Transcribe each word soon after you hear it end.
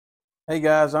Hey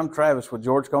guys, I'm Travis with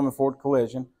George Coleman Ford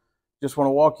Collision. Just want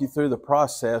to walk you through the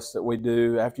process that we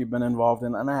do after you've been involved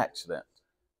in an accident.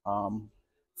 Um,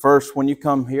 First, when you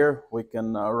come here, we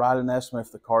can write an estimate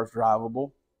if the car is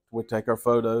drivable. We take our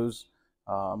photos.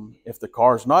 If the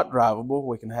car is not drivable,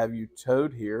 we can have you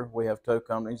towed here. We have tow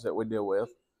companies that we deal with,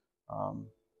 um,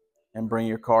 and bring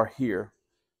your car here.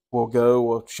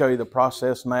 We'll show you the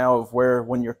process now of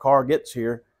when your car gets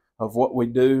here, of what we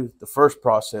do. The first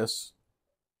process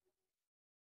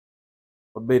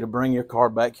would be to bring your car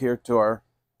back here to our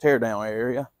teardown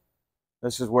area.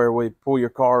 This is where we pull your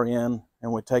car in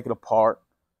and we take it apart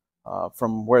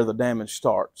from where the damage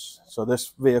starts. So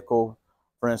this vehicle,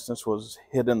 for instance, was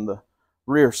hit in the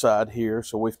rear side here,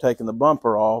 so we've taken the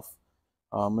bumper off.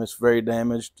 It's very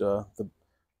damaged. The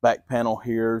back panel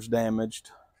here is damaged.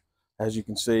 As you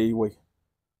can see, we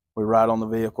write on the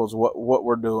vehicles what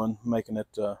we're doing, making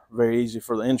it very easy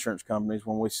for the insurance companies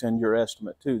when we send your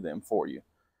estimate to them for you.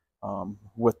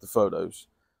 With the photos.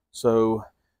 So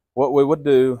what we would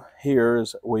do here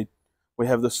is we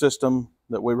have the system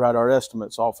that we write our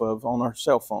estimates off of on our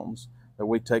cell phones, that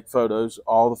we take photos,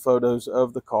 all the photos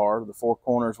of the car, the four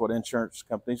corners, what insurance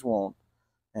companies want,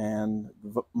 and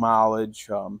the mileage,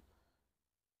 the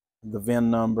VIN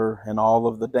number, and all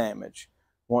of the damage.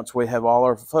 Once we have all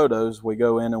our photos, we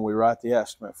go in and we write the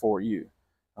estimate for you.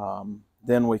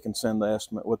 Then we can send the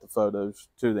estimate with the photos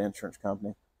to the insurance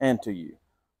company and to you.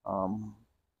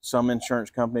 Some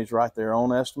insurance companies write their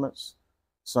own estimates,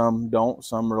 some don't.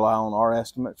 Some rely on our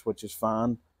estimates, which is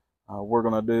fine. We're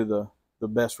going to do the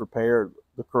best repair,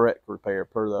 the correct repair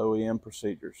per the OEM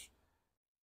procedures.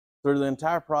 Through the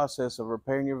entire process of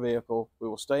repairing your vehicle, we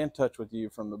will stay in touch with you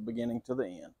from the beginning to the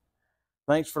end.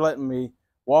 Thanks for letting me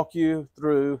walk you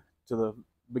through to the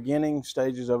beginning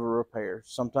stages of a repair.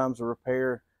 Sometimes a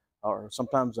repair or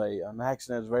sometimes an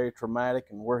accident is very traumatic,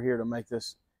 and we're here to make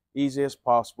this easy as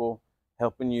possible,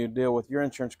 helping you deal with your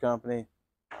insurance company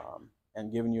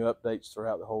and giving you updates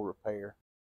throughout the whole repair.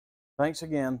 Thanks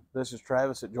again. This is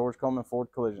Travis at George Coleman Ford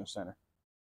Collision Center.